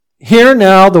Hear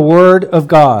now the word of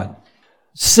God.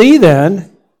 See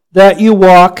then that you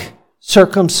walk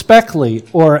circumspectly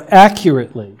or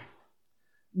accurately,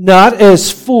 not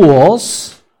as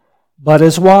fools, but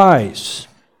as wise,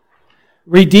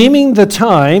 redeeming the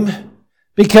time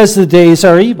because the days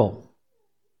are evil.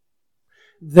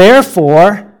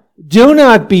 Therefore, do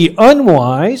not be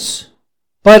unwise,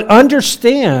 but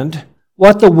understand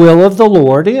what the will of the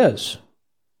Lord is.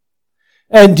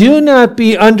 And do not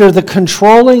be under the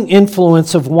controlling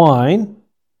influence of wine,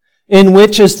 in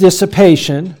which is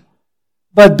dissipation,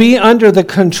 but be under the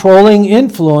controlling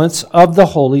influence of the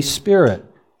Holy Spirit,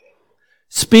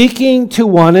 speaking to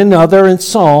one another in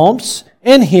psalms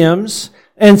and hymns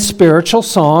and spiritual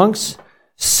songs,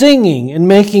 singing and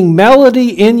making melody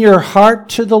in your heart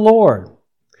to the Lord,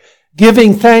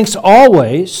 giving thanks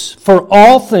always for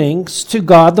all things to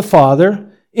God the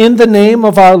Father in the name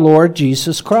of our Lord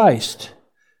Jesus Christ,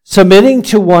 submitting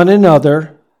to one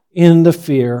another in the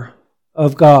fear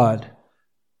of God.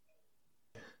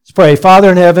 Let's pray.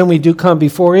 Father in heaven, we do come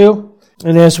before you,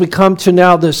 and as we come to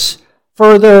now this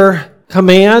further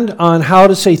command on how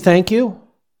to say thank you,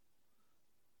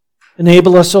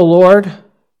 enable us, O Lord.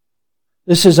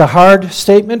 This is a hard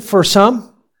statement for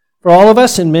some, for all of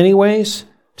us in many ways,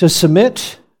 to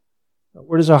submit. That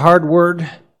word is a hard word.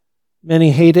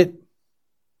 Many hate it.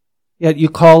 Yet you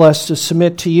call us to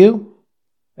submit to you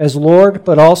as Lord,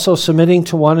 but also submitting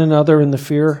to one another in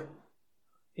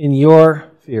your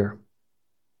fear.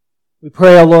 We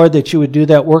pray, O Lord, that you would do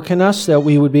that work in us, that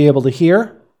we would be able to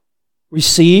hear,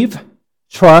 receive,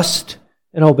 trust,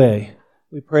 and obey.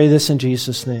 We pray this in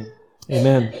Jesus' name.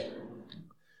 Amen.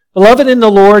 Beloved in the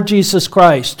Lord Jesus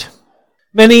Christ,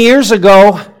 many years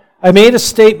ago, I made a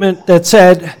statement that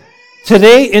said,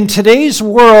 in today's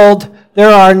world, there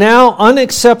are now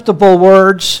unacceptable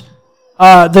words.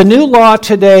 The new law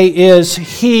today is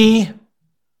he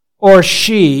or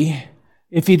she.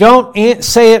 If you don't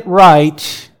say it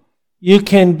right, you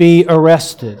can be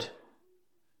arrested.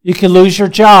 You can lose your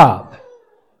job.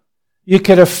 You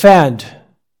could offend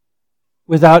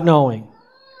without knowing.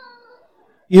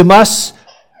 You must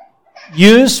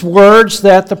use words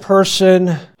that the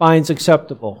person finds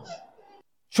acceptable.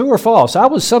 True or false?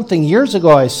 That was something years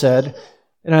ago I said,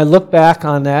 and I look back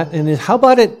on that, and how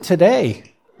about it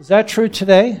today? Is that true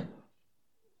today?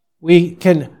 We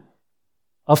can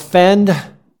offend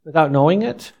without knowing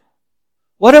it?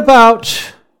 What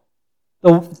about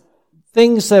the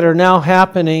things that are now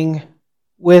happening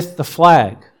with the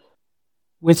flag,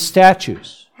 with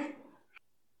statues?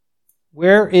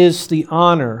 Where is the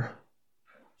honor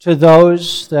to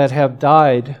those that have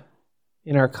died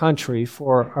in our country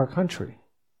for our country?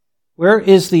 Where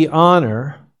is the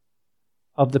honor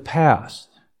of the past?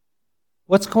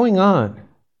 What's going on?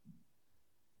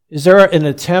 Is there an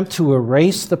attempt to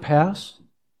erase the past?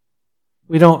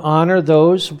 We don't honor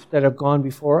those that have gone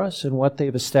before us and what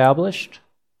they've established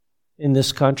in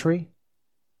this country,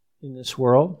 in this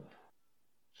world.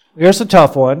 Here's a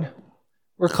tough one.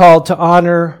 We're called to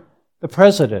honor the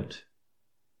president.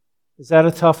 Is that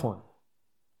a tough one?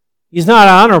 He's not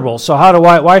honorable, so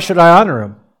why should I honor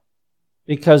him?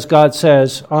 Because God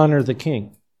says, honor the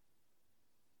king.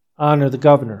 Honor the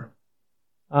governor.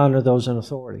 Honor those in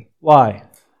authority. Why?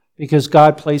 Because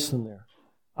God placed them there.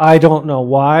 I don't know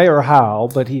why or how,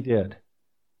 but he did.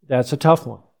 That's a tough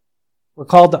one. We're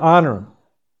called to honor him.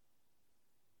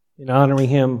 In honoring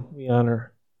him, we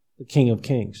honor the King of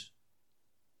Kings.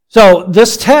 So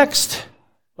this text,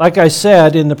 like I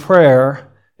said in the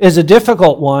prayer, is a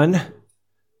difficult one.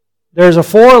 There's a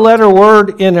 4-letter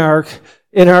word in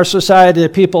our society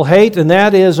that people hate, and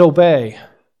that is obey.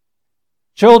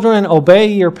 Children, obey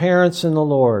your parents in the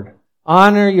Lord.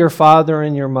 Honor your father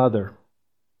and your mother.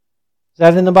 Is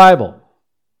that in the Bible?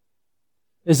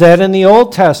 Is that in the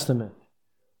Old Testament?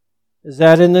 Is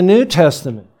that in the New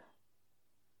Testament?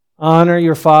 Honor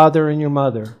your father and your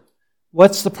mother.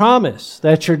 What's the promise?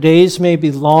 That your days may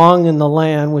be long in the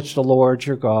land which the Lord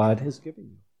your God has given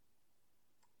you.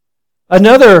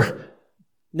 Another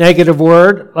negative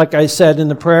word, like I said in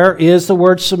the prayer, is the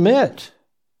word submit.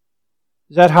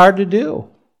 Is that hard to do?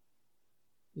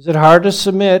 Is it hard to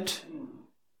submit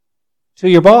to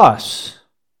your boss?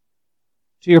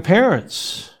 To your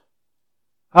parents?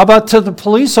 How about to the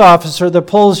police officer that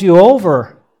pulls you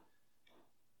over?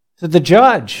 To the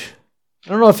judge? I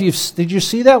don't know if did you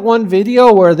see that one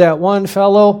video where that one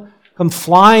fellow come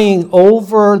flying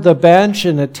over the bench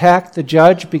and attacked the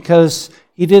judge because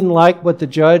he didn't like what the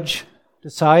judge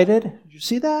decided? Did you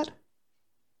see that?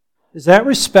 Is that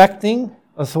respecting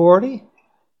authority?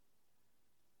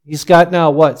 He's got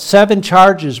now, 7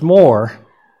 charges more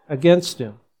against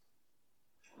him.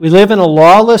 We live in a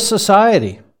lawless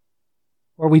society.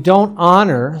 or we don't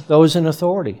honor those in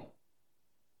authority.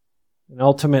 And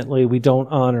ultimately, we don't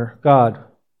honor God.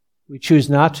 We choose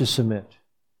not to submit.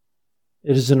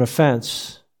 It is an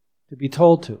offense to be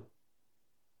told to.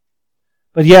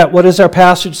 But yet, what does our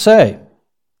passage say?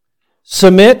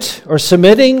 Submit or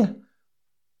submitting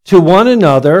to one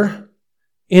another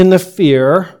in the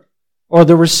fear or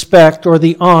the respect or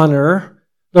the honor,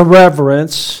 the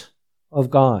reverence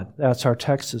of God. That's our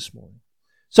text this morning.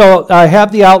 So I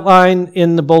have the outline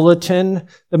in the bulletin.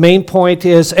 The main point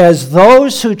is, as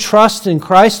those who trust in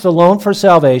Christ alone for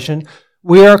salvation,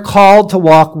 we are called to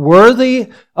walk worthy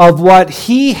of what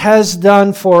He has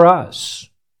done for us.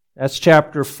 That's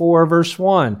chapter 4, verse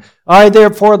 1. I,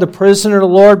 therefore, the prisoner of the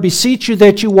Lord, beseech you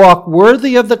that you walk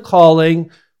worthy of the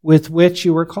calling with which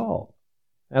you were called.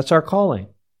 That's our calling.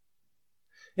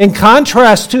 In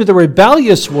contrast to the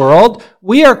rebellious world,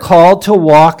 we are called to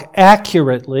walk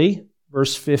accurately,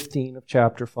 verse 15 of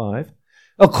chapter 5,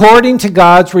 according to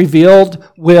God's revealed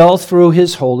will through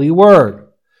His holy word.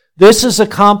 This is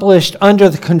accomplished under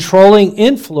the controlling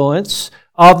influence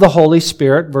of the Holy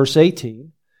Spirit, verse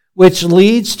 18, which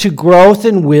leads to growth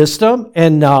in wisdom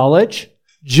and knowledge,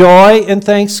 joy and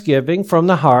thanksgiving from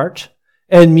the heart,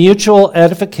 and mutual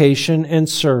edification and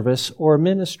service or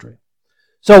ministry.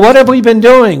 So what have we been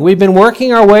doing? We've been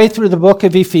working our way through the book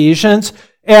of Ephesians,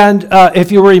 and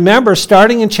if you remember,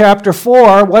 starting in chapter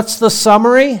 4, what's the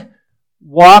summary?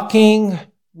 Walking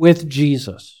with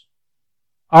Jesus,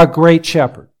 our great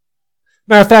shepherd.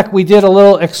 Matter of fact, we did a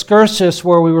little excursus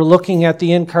where we were looking at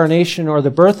the incarnation or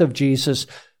the birth of Jesus.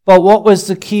 But what was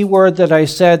the key word that I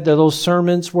said that those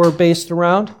sermons were based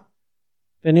around?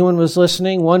 If anyone was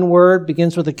listening, one word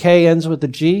begins with a K, ends with a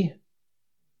G.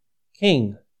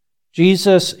 King.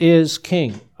 Jesus is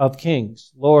King of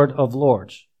kings, Lord of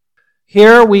lords.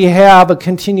 Here we have a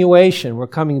continuation. We're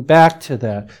coming back to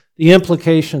that, the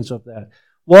implications of that.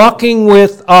 Walking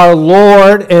with our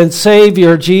Lord and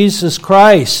Savior, Jesus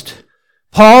Christ.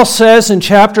 Paul says in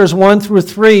chapters 1 through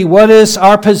 3, what is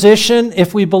our position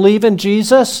if we believe in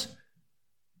Jesus?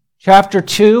 Chapter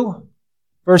 2,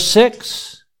 verse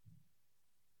 6.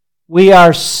 We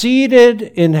are seated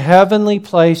in heavenly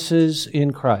places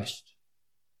in Christ.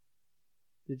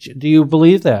 Do you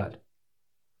believe that?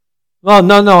 Well,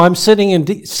 no, I'm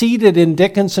seated in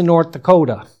Dickinson, North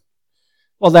Dakota.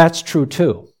 Well, that's true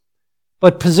too.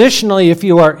 But positionally, if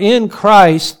you are in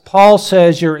Christ, Paul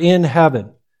says you're in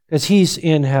heaven. Because He's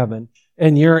in heaven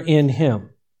and you're in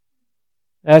Him.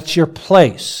 That's your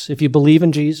place if you believe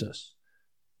in Jesus.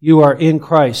 You are in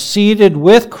Christ, seated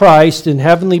with Christ in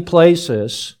heavenly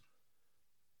places.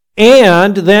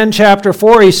 And then chapter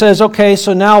 4, he says, okay,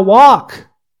 so now walk.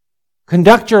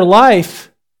 Conduct your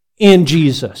life in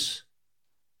Jesus.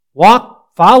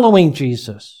 Walk following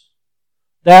Jesus.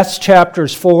 That's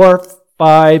chapters 4,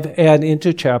 5, and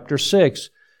into chapter 6.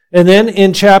 And then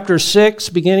in chapter 6,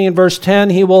 beginning in verse 10,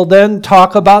 he will then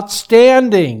talk about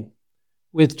standing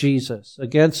with Jesus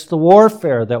against the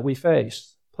warfare that we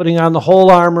face, putting on the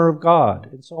whole armor of God,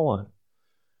 and so on.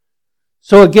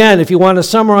 So again, if you want to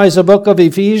summarize the book of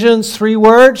Ephesians, 3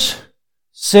 words: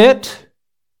 sit,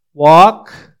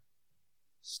 walk,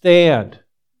 stand.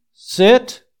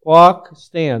 Sit, walk,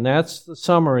 stand. That's the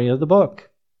summary of the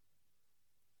book.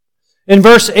 In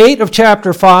verse 8 of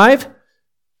chapter 5,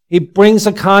 he brings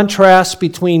a contrast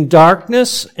between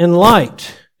darkness and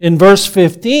light. In verse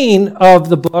 15 of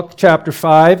the book, chapter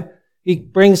 5, he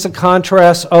brings a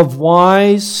contrast of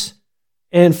wise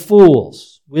and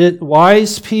fools, with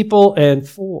wise people and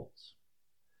fools.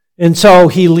 And so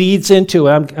he leads into,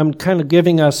 I'm kind of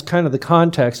giving us kind of the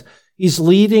context, he's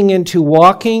leading into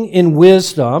walking in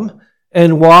wisdom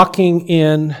and walking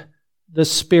in the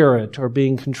Spirit, or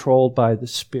being controlled by the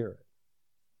Spirit.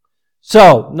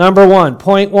 So, number 1,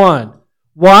 point 1.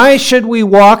 Why should we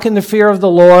walk in the fear of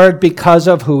the Lord? Because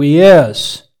of who He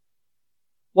is.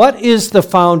 What is the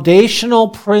foundational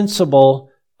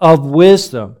principle of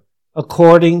wisdom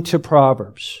according to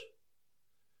Proverbs?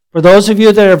 For those of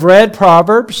you that have read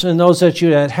Proverbs, and those that you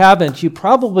that haven't, you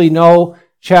probably know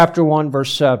chapter 1,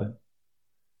 verse 7.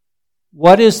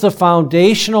 What is the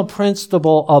foundational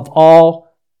principle of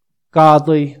all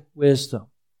godly wisdom?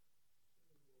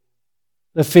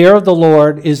 The fear of the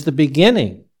Lord is the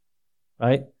beginning,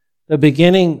 right? The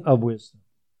beginning of wisdom.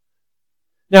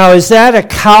 Now, is that a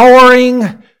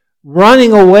cowering,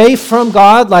 running away from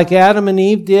God like Adam and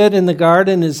Eve did in the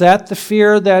garden? Is that the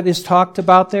fear that is talked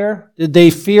about there? Did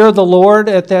they fear the Lord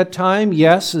at that time?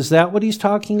 Yes. Is that what he's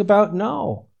talking about?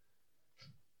 No.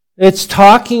 It's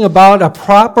talking about a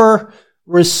proper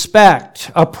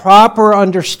respect, a proper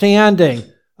understanding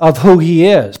of who He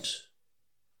is,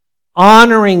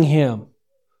 honoring Him,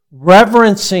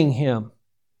 reverencing Him,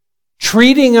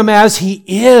 treating him as he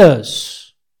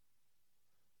is.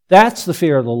 That's the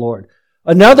fear of the Lord.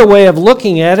 Another way of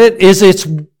looking at it is it's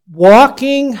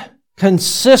walking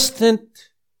consistent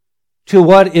to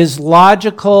what is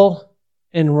logical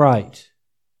and right.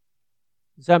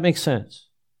 Does that make sense?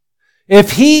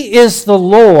 If he is the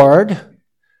Lord,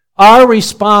 our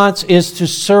response is to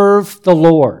serve the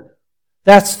Lord.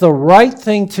 That's the right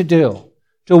thing to do,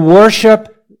 to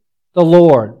worship the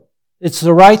Lord. It's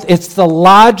the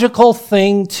logical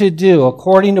thing to do.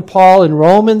 According to Paul in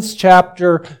Romans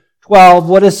chapter 12,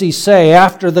 what does he say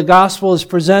after the gospel is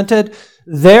presented?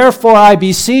 Therefore, I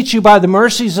beseech you by the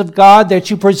mercies of God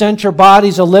that you present your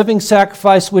bodies a living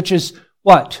sacrifice, which is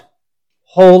what?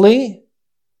 Holy,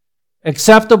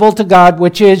 acceptable to God,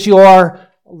 which is your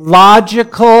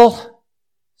logical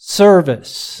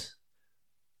service.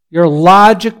 The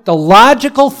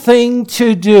logical thing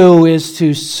to do is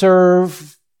to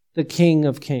serve the King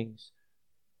of Kings.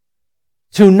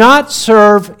 To not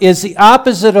serve is the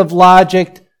opposite of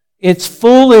logic. It's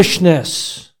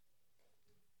foolishness.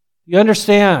 You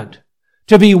understand?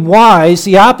 To be wise,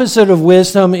 the opposite of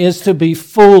wisdom is to be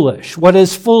foolish. What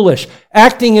is foolish?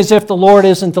 Acting as if the Lord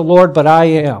isn't the Lord, but I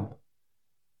am.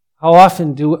 How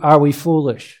often are we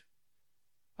foolish?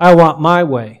 I want my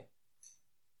way.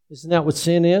 Isn't that what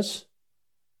sin is?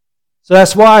 So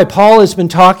that's why Paul has been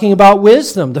talking about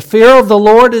wisdom. The fear of the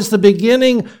Lord is the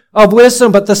beginning of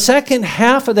wisdom. But the second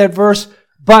half of that verse,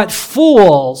 but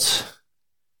fools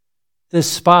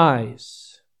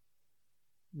despise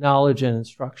knowledge and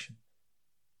instruction.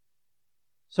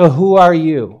 So who are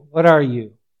you? What are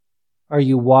you? Are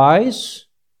you wise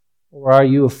or are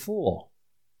you a fool?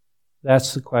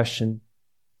 That's the question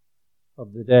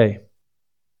of the day.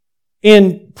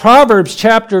 In Proverbs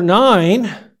chapter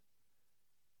 9,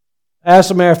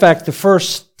 as a matter of fact, the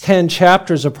first 10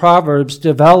 chapters of Proverbs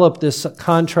develop this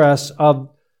contrast of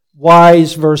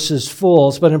wise versus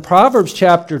fools. But in Proverbs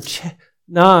chapter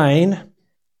 9,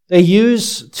 they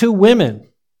use two women.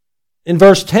 In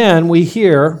verse 10, we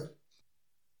hear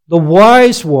the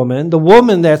wise woman, the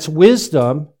woman that's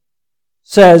wisdom,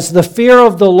 says, the fear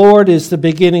of the Lord is the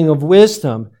beginning of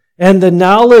wisdom, and the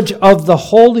knowledge of the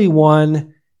Holy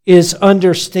One is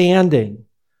understanding.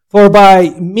 For by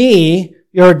me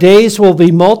your days will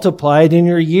be multiplied, and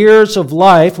your years of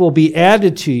life will be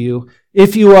added to you.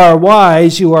 If you are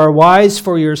wise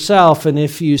for yourself, and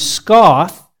if you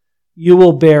scoff, you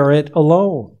will bear it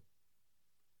alone.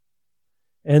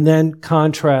 And then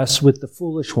contrasts with the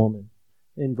foolish woman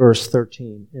in verse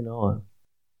 13 and on.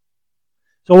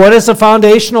 So what is the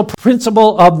foundational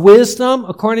principle of wisdom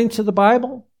according to the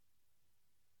Bible?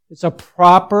 It's a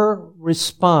proper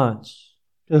response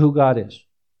to who God is.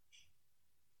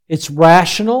 It's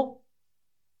rational.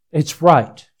 It's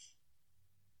right.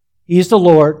 He's the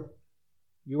Lord.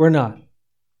 You are not.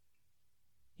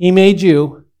 He made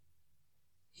you.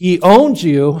 He owns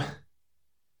you.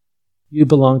 You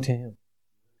belong to Him.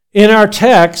 In our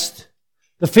text,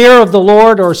 the fear of the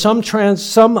Lord, or some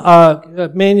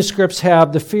manuscripts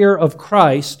have the fear of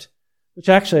Christ, which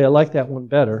actually I like that one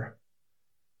better.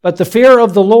 But the fear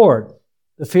of the Lord,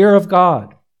 the fear of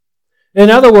God. In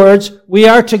other words, we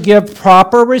are to give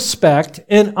proper respect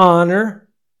and honor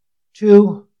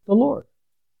to the Lord.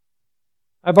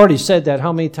 I've already said that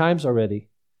how many times already?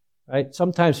 Right?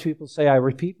 Sometimes people say I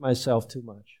repeat myself too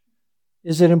much.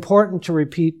 Is it important to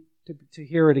repeat, to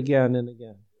hear it again and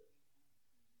again?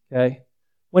 Okay?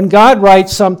 When God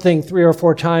writes something 3 or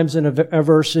 4 times in a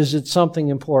verse, is it something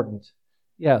important?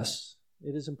 Yes,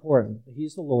 it is important.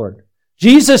 He's the Lord.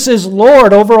 Jesus is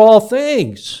Lord over all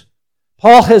things.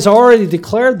 Paul has already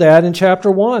declared that in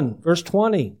chapter 1, verse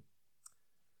 20.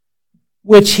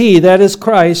 Which He, that is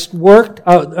Christ,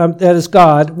 that is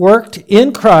God, worked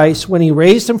in Christ when He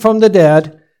raised Him from the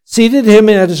dead, seated Him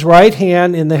at His right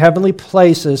hand in the heavenly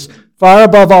places, far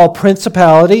above all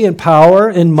principality and power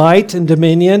and might and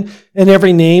dominion and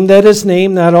every name that is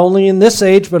named, not only in this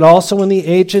age, but also in the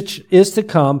age which is to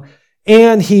come.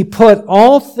 And He put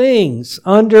all things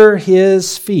under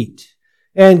His feet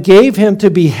and gave Him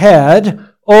to be head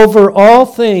over all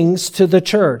things to the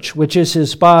church, which is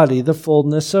His body, the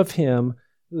fullness of Him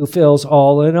who fills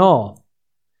all in all.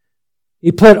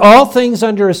 He put all things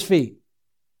under His feet.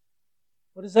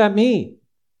 What does that mean?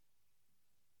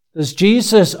 Does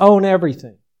Jesus own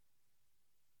everything?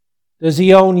 Does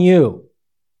He own you?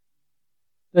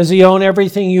 Does He own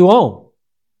everything you own?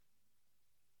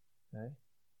 Okay.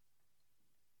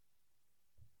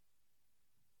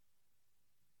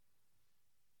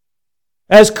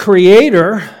 As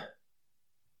Creator,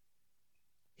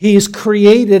 He's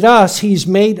created us. He's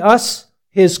made us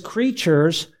His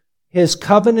creatures, His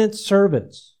covenant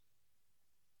servants.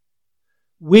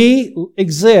 We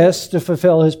exist to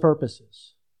fulfill His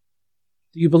purposes.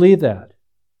 Do you believe that?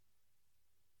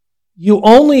 You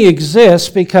only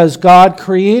exist because God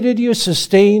created you,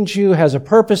 sustains you, has a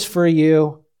purpose for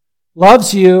you,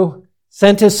 loves you,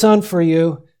 sent His Son for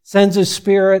you, sends His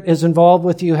Spirit, is involved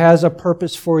with you, has a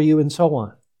purpose for you, and so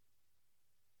on.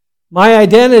 My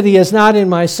identity is not in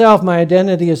myself. My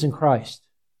identity is in Christ.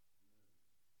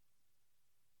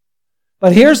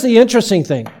 But here's the interesting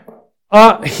thing.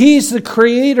 He's the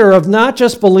creator of not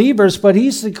just believers, but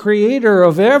He's the creator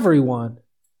of everyone.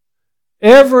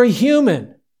 Every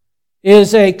human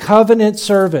is a covenant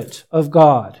servant of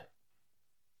God.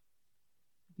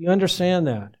 You understand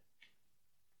that?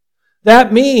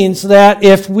 That means that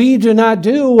if we do not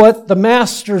do what the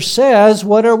Master says,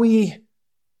 what are we?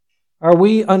 Are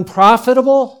we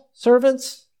unprofitable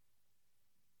servants?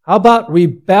 How about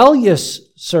rebellious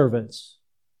servants?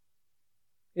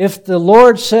 If the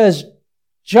Lord says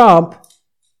jump,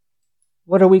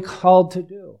 what are we called to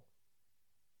do?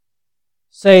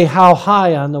 Say how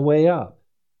high on the way up.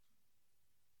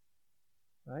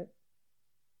 Right?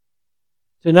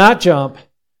 To not jump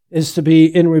is to be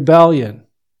in rebellion.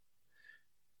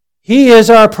 He is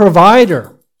our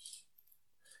provider.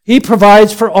 He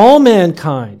provides for all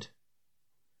mankind.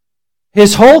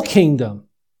 His whole kingdom.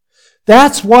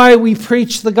 That's why we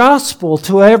preach the gospel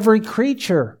to every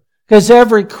creature. Because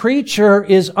every creature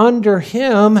is under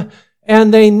Him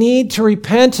and they need to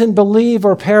repent and believe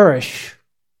or perish.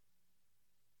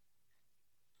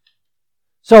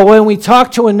 So when we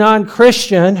talk to a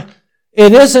non-Christian,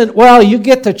 it isn't, well, you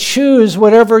get to choose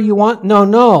whatever you want.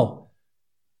 No.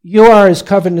 You are His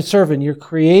covenant servant. You're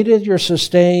created, you're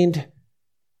sustained.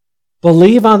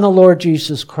 Believe on the Lord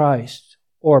Jesus Christ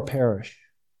or perish.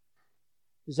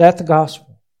 Is that the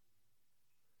gospel?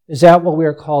 Is that what we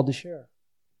are called to share?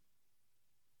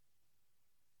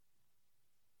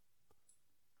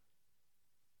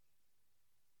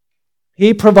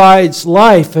 He provides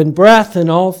life and breath in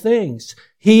all things.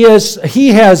 He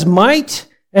has might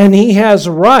and He has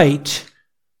right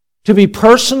to be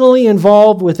personally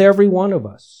involved with every one of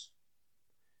us.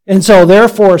 And so,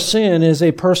 therefore, sin is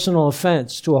a personal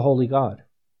offense to a holy God.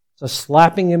 It's a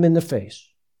slapping Him in the face.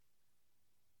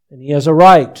 And He has a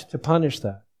right to punish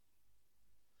that.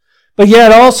 But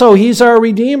yet also, He's our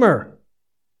Redeemer.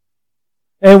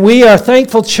 And we are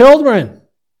thankful children.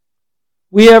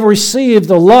 We have received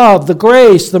the love, the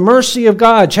grace, the mercy of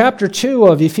God. Chapter 2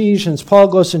 of Ephesians, Paul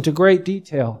goes into great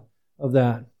detail of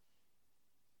that.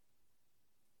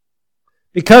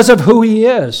 Because of who He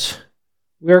is,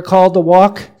 we are called to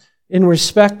walk in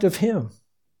respect of Him.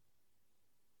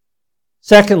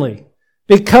 Secondly,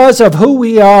 because of who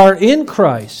we are in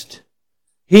Christ,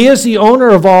 He is the owner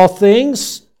of all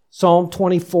things, Psalm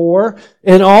 24,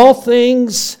 and all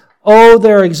things owe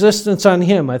their existence on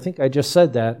Him. I think I just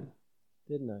said that,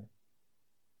 didn't I?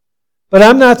 But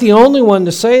I'm not the only one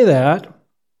to say that.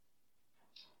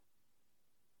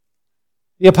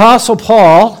 The Apostle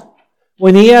Paul,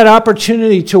 when he had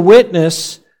opportunity to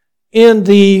witness in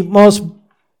the most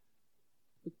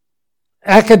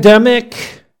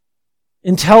academic,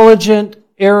 intelligent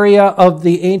area of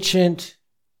the ancient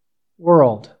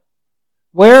world,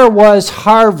 where was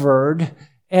Harvard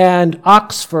and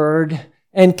Oxford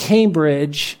and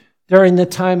Cambridge during the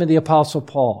time of the Apostle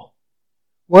Paul?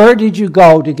 Where did you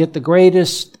go to get the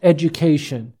greatest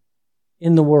education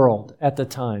in the world at the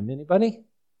time? Anybody?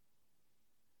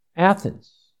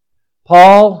 Athens.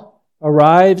 Paul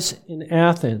arrives in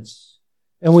Athens.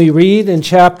 And we read in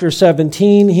chapter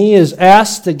 17, he is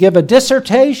asked to give a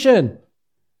dissertation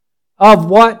of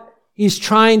what he's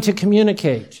trying to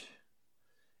communicate.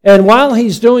 And while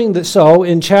he's doing so,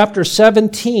 in chapter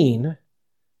 17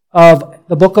 of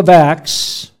the book of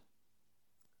Acts,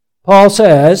 Paul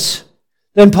says,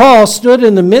 "Then Paul stood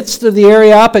in the midst of the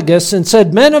Areopagus and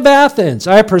said, 'Men of Athens,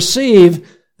 I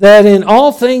perceive that in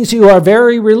all things you are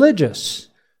very religious.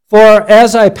 For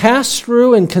as I passed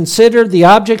through and considered the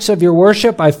objects of your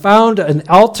worship, I found an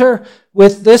altar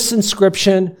with this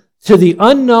inscription, to the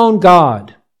unknown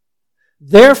God.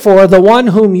 Therefore, the one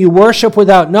whom you worship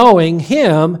without knowing,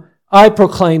 Him I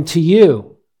proclaim to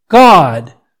you.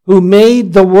 God, who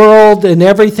made the world and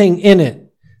everything in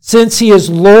it, since He is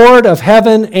Lord of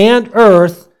heaven and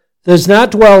earth, does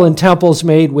not dwell in temples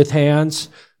made with hands,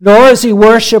 nor is He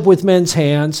worshipped with men's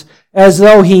hands, as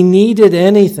though He needed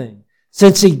anything,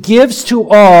 since He gives to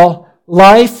all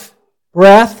life,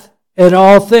 breath, and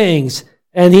all things,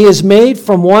 and He has made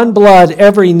from one blood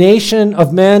every nation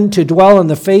of men to dwell on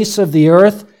the face of the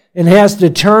earth, and has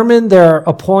determined their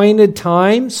appointed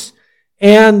times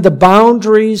and the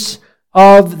boundaries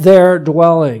of their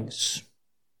dwellings.'"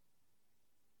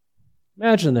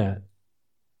 Imagine that.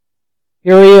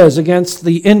 Here he is against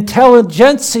the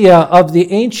intelligentsia of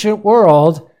the ancient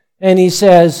world, and he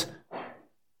says,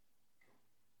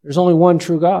 there's only one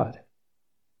true God.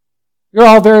 You're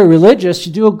all very religious.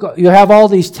 You have all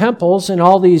these temples and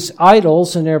all these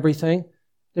idols and everything.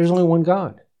 There's only one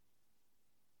God.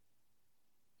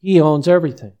 He owns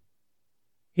everything.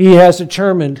 He has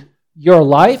determined your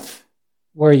life,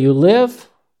 where you live,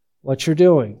 what you're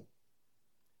doing.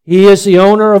 He is the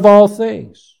owner of all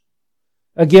things.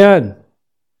 Again,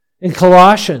 in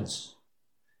Colossians,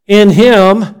 in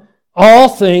Him all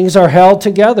things are held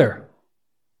together.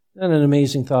 Isn't that an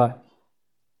amazing thought?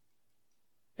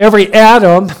 Every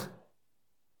atom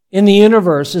in the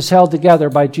universe is held together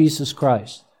by Jesus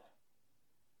Christ.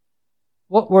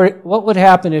 What would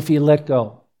happen if He let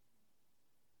go?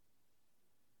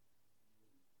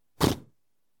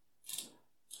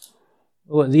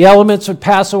 The elements would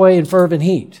pass away in fervent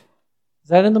heat. Is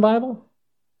that in the Bible?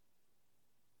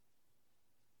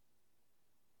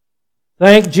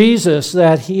 Thank Jesus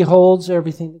that He holds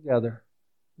everything together.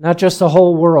 Not just the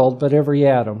whole world, but every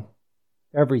atom.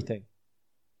 Everything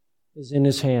is in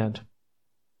His hand.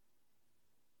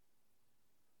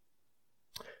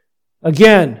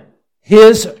 Again,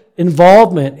 His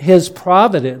involvement, His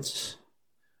providence.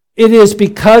 It is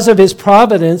because of His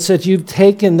providence that you've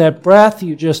taken that breath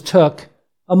you just took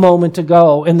a moment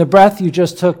ago and the breath you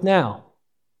just took now.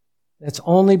 That's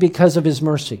only because of His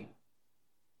mercy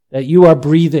that you are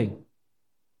breathing.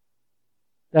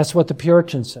 That's what the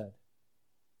Puritans said.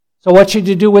 So what should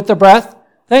you do with the breath?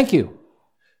 Thank you.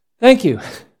 Thank you.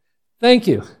 Thank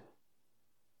you.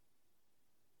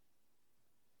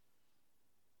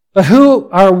 But who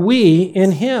are we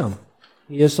in Him?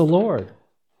 He is the Lord.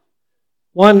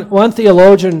 One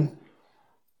theologian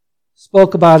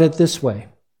spoke about it this way.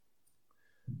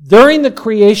 During the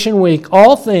creation week,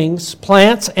 all things,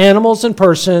 plants, animals, and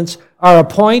persons are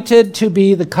appointed to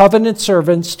be the covenant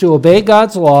servants, to obey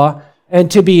God's law, and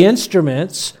to be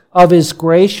instruments of His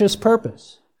gracious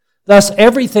purpose. Thus,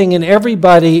 everything and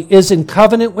everybody is in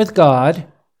covenant with God.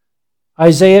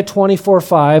 Isaiah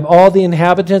 24:5, all the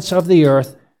inhabitants of the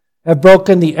earth have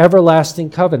broken the everlasting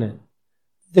covenant.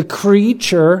 The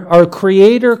creature, our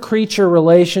creator-creature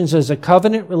relations is a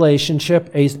covenant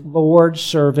relationship, a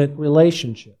Lord-servant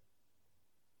relationship.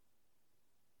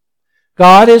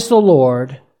 God is the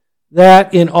Lord,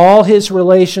 that in all His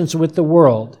relations with the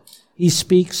world, He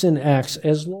speaks and acts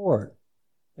as Lord.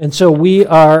 And so we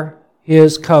are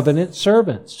His covenant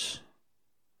servants.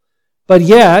 But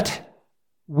yet,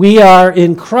 we are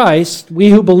in Christ, we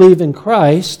who believe in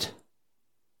Christ,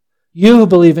 you who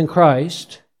believe in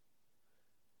Christ,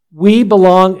 we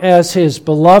belong as His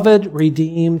beloved,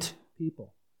 redeemed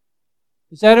people.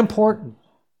 Is that important?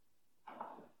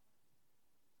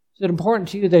 Is it important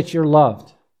to you that you're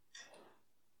loved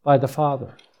by the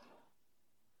Father?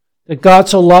 That God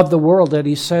so loved the world that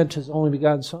He sent His only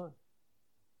begotten Son?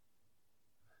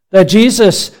 That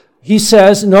Jesus, He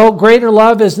says, no greater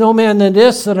love is no man than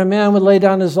this, that a man would lay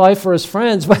down his life for his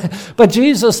friends. But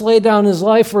Jesus laid down His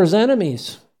life for His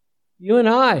enemies. You and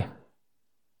I.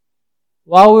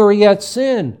 While we were yet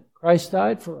sin, Christ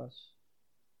died for us.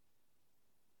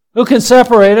 Who can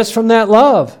separate us from that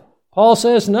love? Paul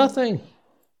says nothing.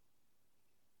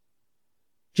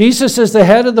 Jesus is the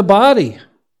head of the body,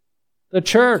 the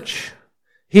church.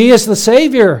 He is the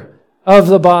Savior of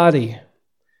the body.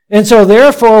 And so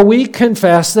therefore we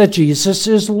confess that Jesus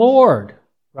is Lord,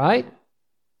 right?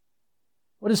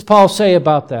 What does Paul say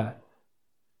about that?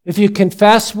 If you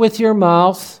confess with your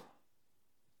mouth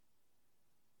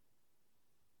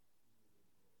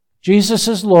Jesus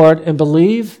is Lord and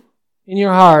believe in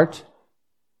your heart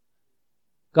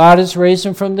God has raised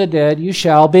Him from the dead, you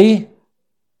shall be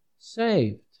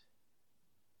saved.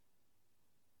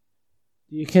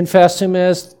 Do you confess Him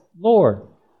as Lord?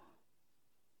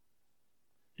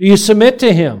 Do you submit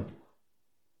to Him?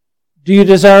 Do you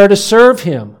desire to serve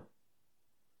Him?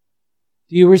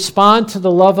 Do you respond to the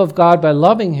love of God by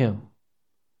loving Him?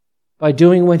 By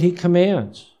doing what He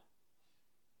commands?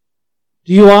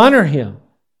 Do you honor Him?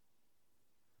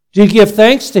 Do you give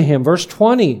thanks to Him? Verse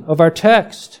 20 of our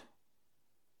text.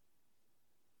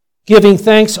 Giving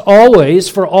thanks always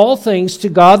for all things to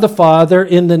God the Father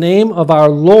in the name of our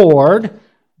Lord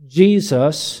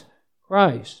Jesus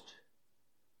Christ.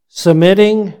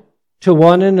 Submitting to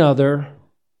one another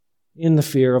in the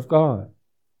fear of God.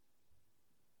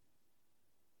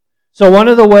 So one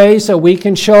of the ways that we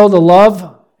can show the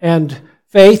love and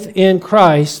faith in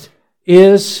Christ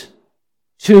is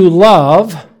to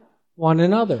love one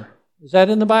another. Is that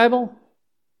in the Bible?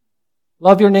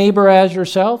 Love your neighbor as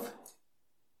yourself?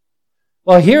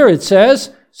 Well, here it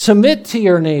says, submit to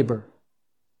your neighbor.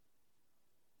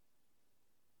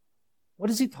 What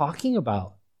is he talking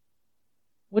about?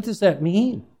 What does that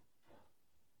mean?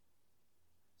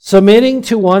 Submitting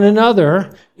to one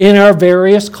another in our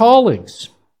various callings.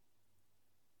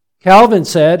 Calvin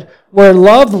said, where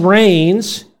love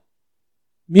reigns,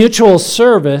 mutual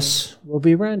service will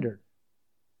be rendered.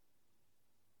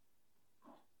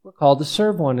 We're called to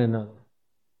serve one another,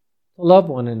 to love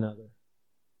one another.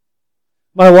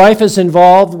 My wife is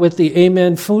involved with the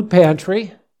Amen Food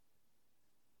Pantry.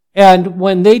 And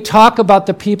when they talk about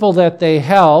the people that they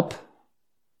help,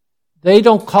 they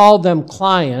don't call them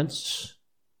clients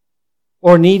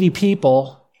or needy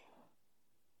people.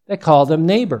 They call them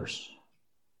neighbors.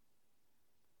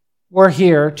 We're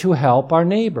here to help our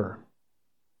neighbor.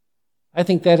 I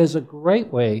think that is a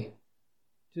great way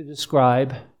to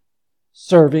describe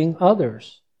serving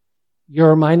others.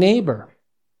 You're my neighbor.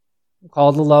 I'm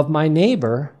called to love my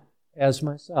neighbor as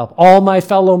myself. All my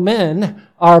fellow men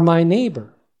are my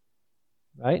neighbor.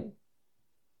 Right?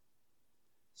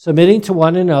 Submitting to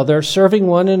one another, serving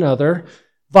one another,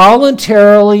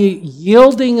 voluntarily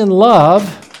yielding in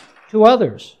love to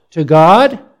others, to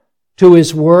God, to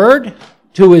His Word,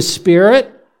 to His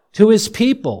Spirit, to His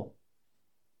people.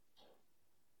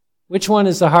 Which one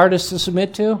is the hardest to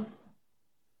submit to?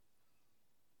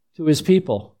 To His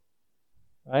people.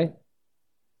 Right?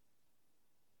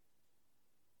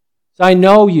 So I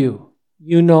know you.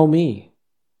 You know me.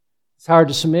 It's hard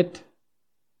to submit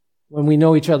when we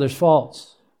know each other's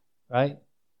faults. Right?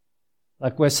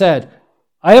 Like I said,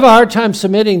 I have a hard time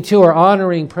submitting to or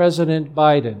honoring President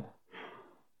Biden.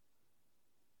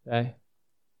 Okay?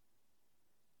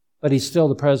 But he's still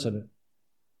the president.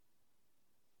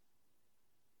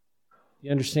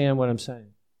 You understand what I'm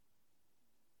saying?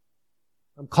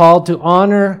 I'm called to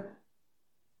honor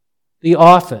the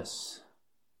office,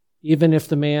 even if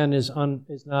the man is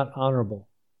not honorable.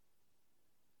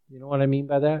 You know what I mean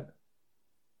by that?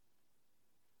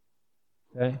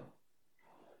 Okay?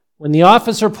 When the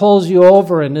officer pulls you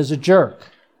over and is a jerk,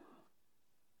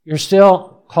 you're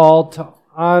still called to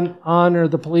honor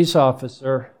the police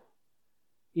officer,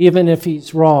 even if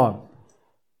he's wrong.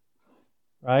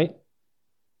 Right?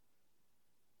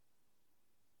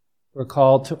 We're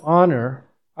called to honor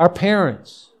our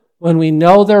parents when we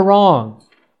know they're wrong.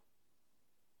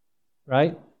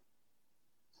 Right?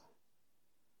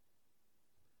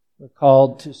 We're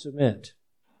called to submit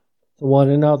to one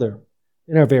another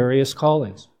in our various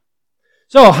callings.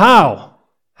 So how?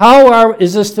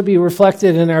 Is this to be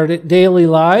reflected in our daily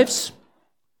lives?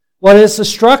 What is the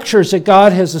structures that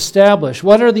God has established?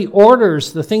 What are the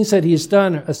orders, the things that He's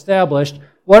done, established?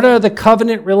 What are the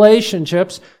covenant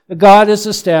relationships that God has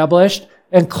established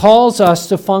and calls us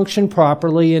to function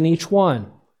properly in each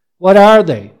one? What are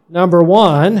they? Number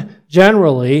one,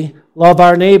 generally, love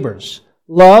our neighbors.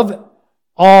 Love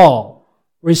all.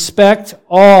 Respect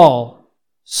all.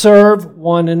 Serve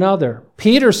one another.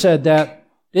 Peter said that,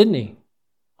 didn't he?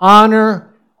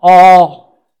 Honor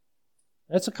all.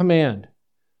 That's a command.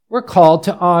 We're called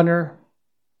to honor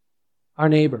our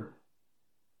neighbor.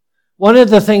 One of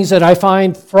the things that I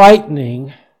find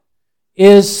frightening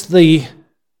is the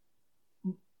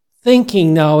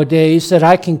thinking nowadays that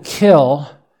I can kill,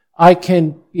 I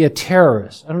can be a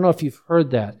terrorist. I don't know if you've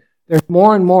heard that. There's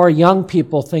more and more young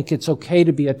people think it's okay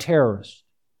to be a terrorist.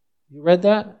 You read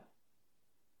that?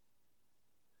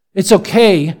 It's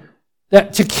okay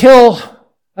to kill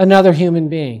another human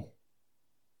being.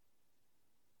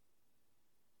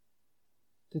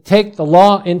 To take the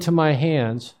law into my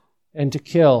hands and to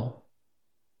kill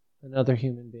another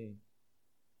human being.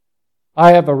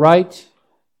 I have a right.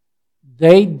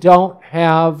 They don't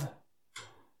have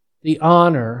the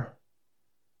honor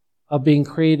of being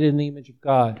created in the image of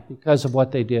God because of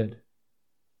what they did.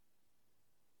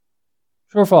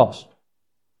 True or false?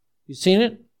 You seen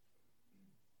it?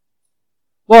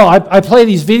 Well, I play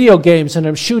these video games and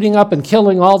I'm shooting up and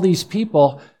killing all these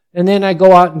people, and then I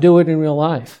go out and do it in real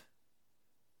life.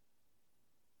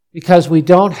 Because we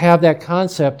don't have that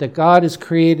concept that God has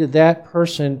created that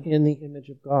person in the image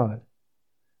of God.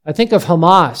 I think of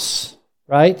Hamas,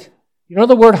 right? You know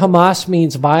the word Hamas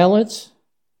means violence?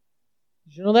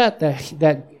 Did you know that?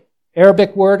 That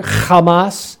Arabic word,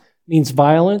 Hamas, means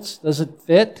violence. Does it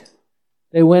fit?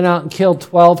 They went out and killed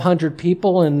 1,200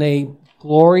 people and they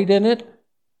gloried in it.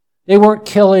 They weren't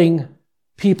killing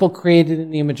people created in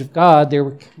the image of God. They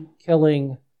were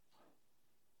killing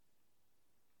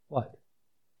what?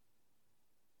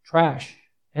 Trash,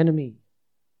 enemy.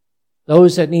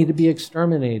 Those that need to be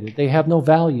exterminated. They have no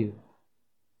value.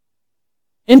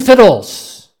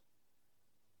 Infidels.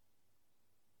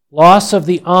 Loss of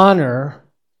the honor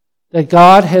that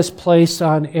God has placed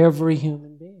on every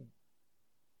human being.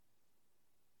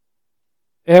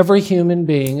 Every human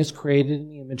being is created in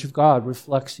the image of God,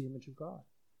 reflects the image of God.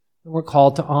 And we're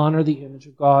called to honor the image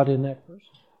of God in that person.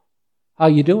 How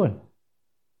you doing?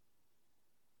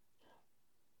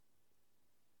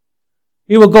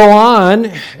 He will go on,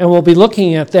 and we'll be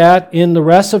looking at that in the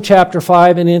rest of chapter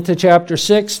 5 and into chapter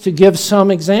 6 to give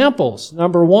some examples.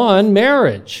 Number 1,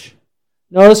 marriage.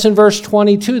 Notice in verse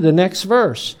 22, the next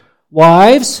verse.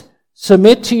 Wives,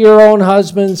 submit to your own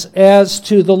husbands as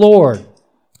to the Lord.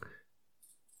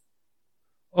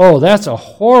 Oh, that's a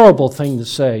horrible thing to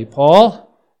say,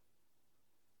 Paul.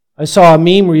 I saw a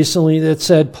meme recently that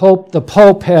said the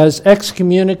Pope has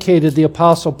excommunicated the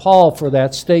Apostle Paul for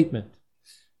that statement.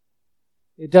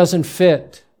 It doesn't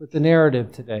fit with the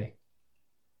narrative today.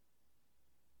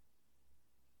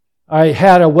 I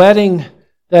had a wedding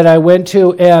that I went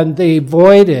to, and they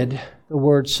voided the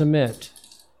word submit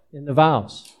in the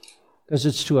vows because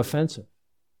it's too offensive.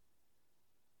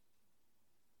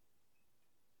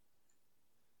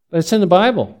 But it's in the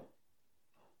Bible.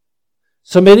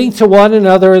 Submitting to one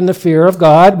another in the fear of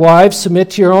God. Wives, submit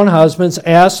to your own husbands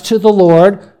as to the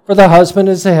Lord, for the husband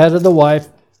is the head of the wife,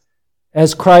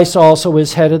 as Christ also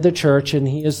is head of the church, and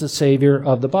he is the Savior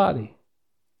of the body.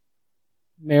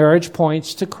 Marriage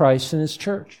points to Christ and his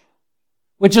church,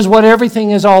 which is what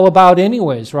everything is all about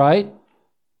anyways, right?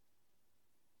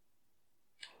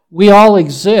 We all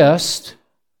exist.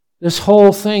 This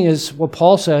whole thing is, what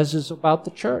Paul says, is about the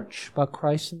church, about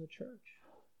Christ and the church.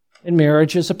 And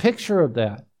marriage is a picture of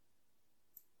that.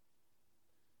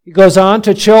 He goes on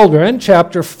to children,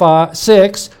 chapter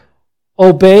 6,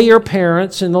 obey your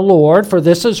parents in the Lord, for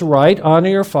this is right. Honor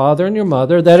your father and your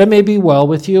mother, that it may be well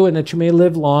with you and that you may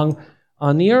live long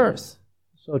on the earth.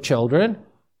 So children,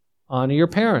 honor your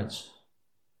parents,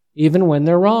 even when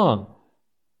they're wrong.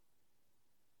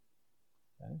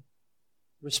 Okay?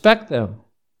 Respect them.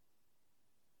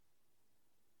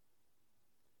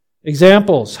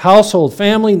 Examples, household,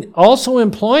 family, also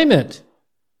employment.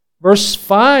 Verse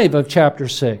 5 of chapter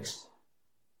 6.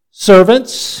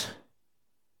 Servants,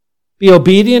 be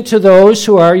obedient to those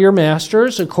who are your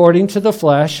masters according to the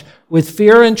flesh, with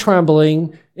fear and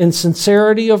trembling, in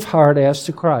sincerity of heart as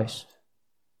to Christ.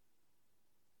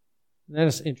 And that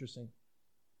is interesting.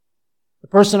 The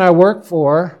person I work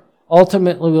for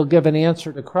ultimately will give an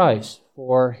answer to Christ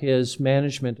for his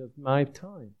management of my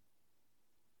time.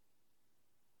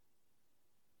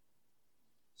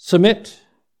 Submit.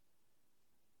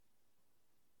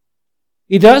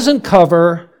 He doesn't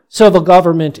cover civil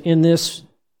government in this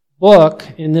book,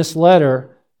 in this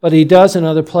letter, but he does in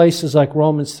other places like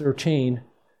Romans 13.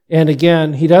 And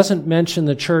again, he doesn't mention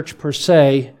the church per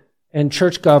se and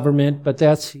church government, but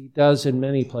he does in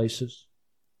many places.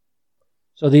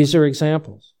 So these are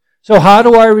examples. So how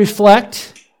do I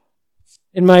reflect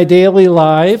in my daily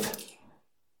life?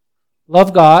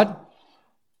 Love God.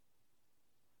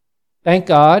 Thank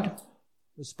God.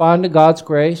 Respond to God's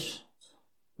grace,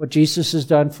 what Jesus has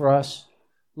done for us.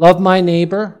 Love my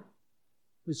neighbor,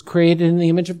 who's created in the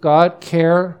image of God.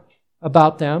 Care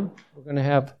about them. We're going to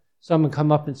have someone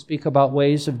come up and speak about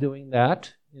ways of doing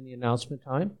that in the announcement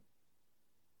time.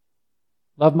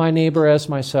 Love my neighbor as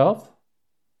myself.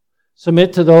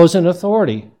 Submit to those in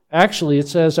authority. Actually, it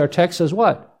says, our text says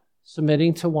what?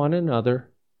 Submitting to one another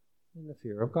in the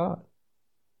fear of God.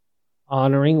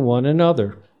 Honoring one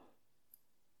another.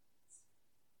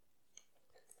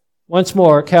 Once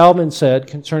more, Calvin said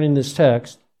concerning this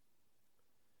text,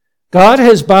 God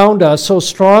has bound us so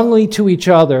strongly to each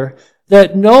other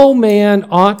that no man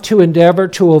ought to endeavor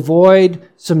to avoid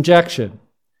subjection.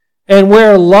 And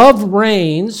where love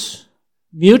reigns,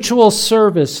 mutual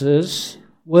services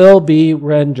will be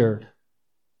rendered.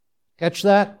 Catch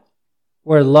that?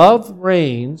 Where love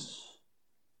reigns,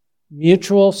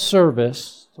 mutual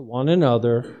service to one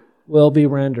another will be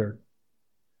rendered.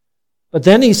 But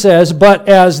then he says, but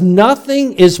as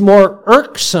nothing is more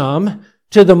irksome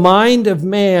to the mind of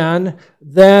man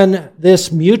than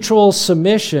this mutual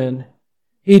submission,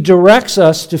 he directs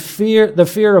us to the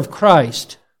fear of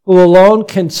Christ, who alone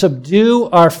can subdue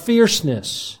our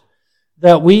fierceness,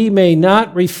 that we may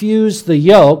not refuse the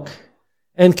yoke,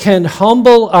 and can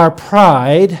humble our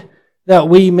pride, that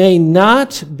we may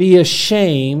not be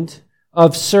ashamed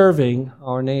of serving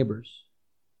our neighbors.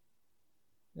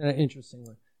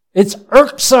 Interestingly, it's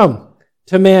irksome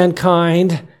to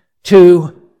mankind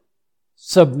to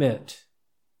submit.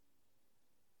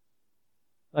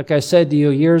 Like I said to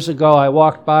you years ago, I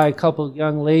walked by a couple of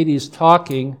young ladies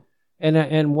talking,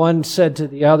 and one said to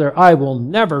the other, I will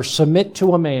never submit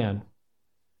to a man.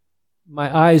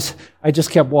 My eyes, I just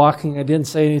kept walking. I didn't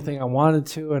say anything I wanted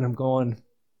to, and I'm going,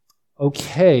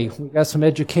 okay, we got some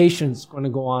education that's going to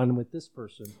go on with this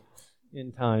person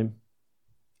in time.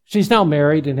 She's now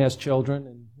married and has children,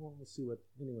 and we'll see what,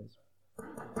 anyways.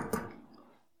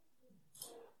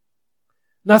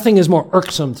 Nothing is more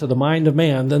irksome to the mind of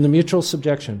man than the mutual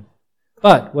subjection.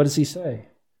 But, what does he say?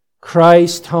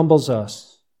 Christ humbles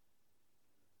us.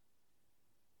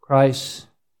 Christ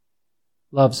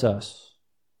loves us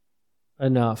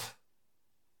enough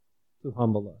to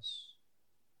humble us.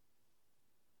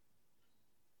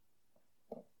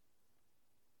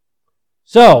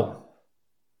 So,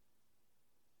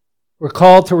 we're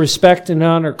called to respect and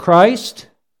honor Christ.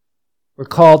 We're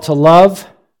called to love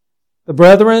the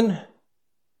brethren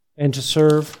and to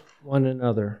serve one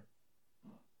another.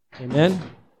 Amen?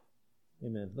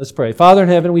 Amen. Let's pray. Father in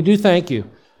heaven, we do thank you.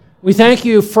 We thank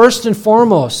you first and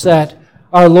foremost that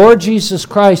our Lord Jesus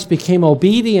Christ became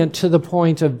obedient to the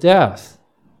point of death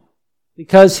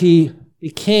because he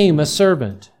became a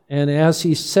servant. And as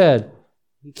he said,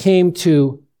 he came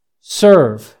to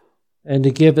serve and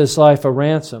to give his life a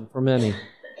ransom for many.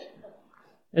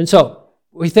 And so,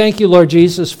 we thank you, Lord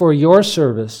Jesus, for your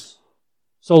service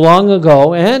so long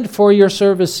ago and for your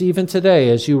service even today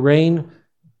as you reign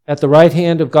at the right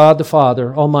hand of God the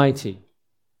Father Almighty.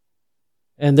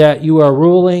 And that you are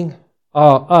ruling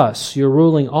us. You're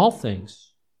ruling all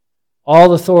things.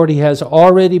 All authority has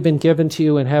already been given to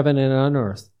you in heaven and on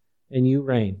earth, and you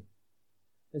reign.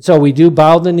 And so we do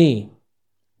bow the knee.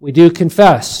 We do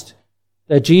confess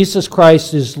that Jesus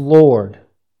Christ is Lord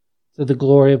to the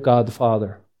glory of God the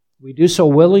Father. We do so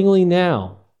willingly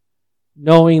now,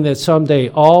 knowing that someday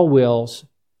all wills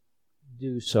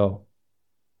do so,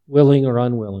 willing or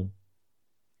unwilling.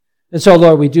 And so,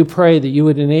 Lord, we do pray that you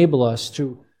would enable us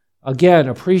to, again,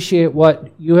 appreciate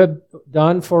what you have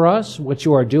done for us, what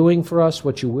you are doing for us,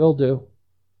 what you will do,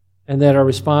 and that our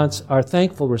response, our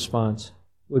thankful response,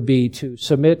 would be to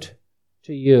submit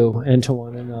to you and to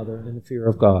one another in the fear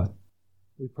of God.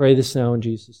 We pray this now in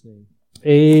Jesus' name.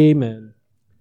 Amen.